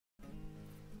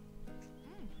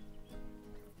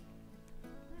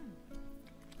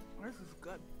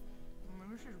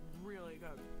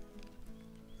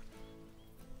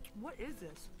What is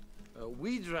this? A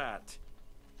Weedrat.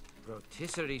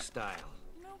 Rotisserie style.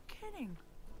 No kidding.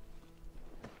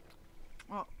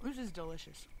 Well, this is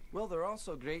delicious. Well, they're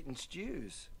also great in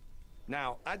stews.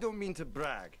 Now, I don't mean to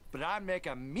brag, but I make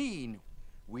a mean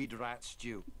Weedrat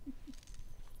stew.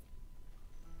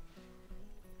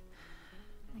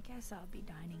 I guess I'll be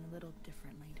dining a little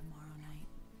differently tomorrow night.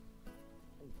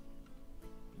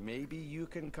 Maybe you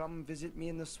can come visit me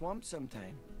in the swamp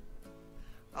sometime.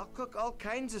 I'll cook all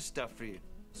kinds of stuff for you.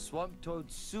 Swamp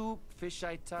toad soup, fish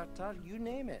eye tartare, you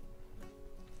name it.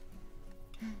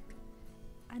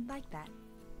 I'd like that.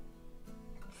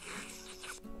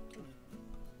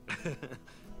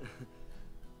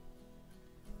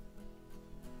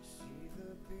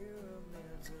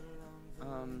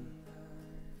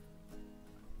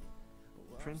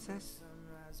 Princess?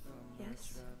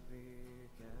 Yes?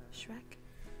 Shrek?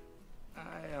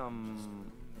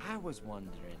 I was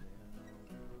wondering,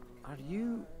 are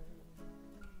you,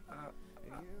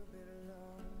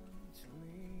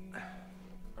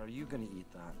 are you gonna eat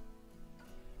that?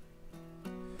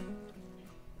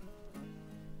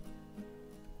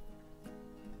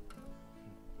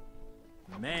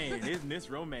 Man, isn't this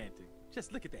romantic?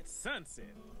 Just look at that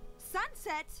sunset.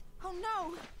 Sunset? Oh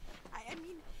no! I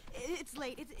mean, it's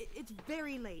late. It's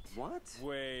very late. What?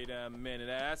 Wait a minute,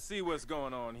 I see what's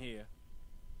going on here.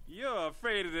 You're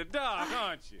afraid of the dark,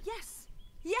 aren't you? Yes.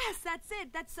 Yes, that's it.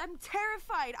 I'm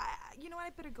terrified. You know what? I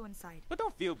better go inside. But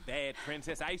don't feel bad,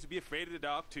 Princess. I used to be afraid of the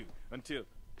dark too, until...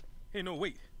 Hey, no,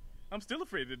 wait. I'm still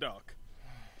afraid of the dark.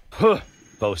 Huh,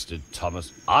 boasted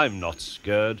Thomas. I'm not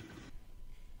scared.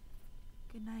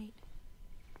 Good night.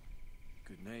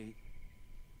 Good night.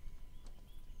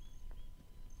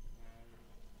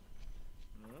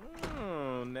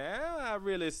 Oh, now I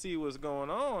really see what's going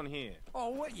on here. Oh,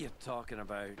 what you talking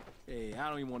about? Hey, I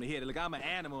don't even want to hear it. Look, I'm an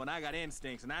animal and I got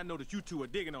instincts, and I know that you two are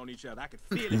digging on each other. I can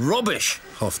feel it. Rubbish,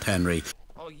 huffed Henry.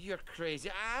 Oh, you're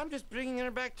crazy. I'm just bringing her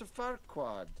back to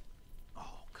Farquaad.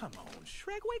 Oh, come on,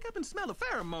 Shrek. Wake up and smell the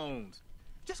pheromones.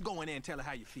 Just go in there and tell her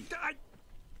how you feel.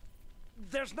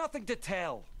 There's nothing to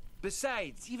tell.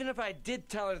 Besides, even if I did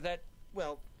tell her that,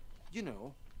 well, you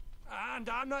know, and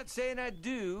I'm not saying I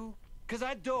do, because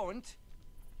I don't.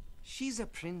 She's a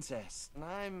princess, and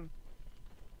I'm...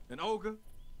 An ogre?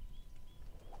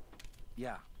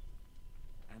 Yeah,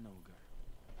 an ogre.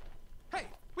 Hey,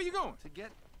 where you going? To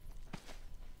get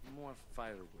more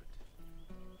firewood.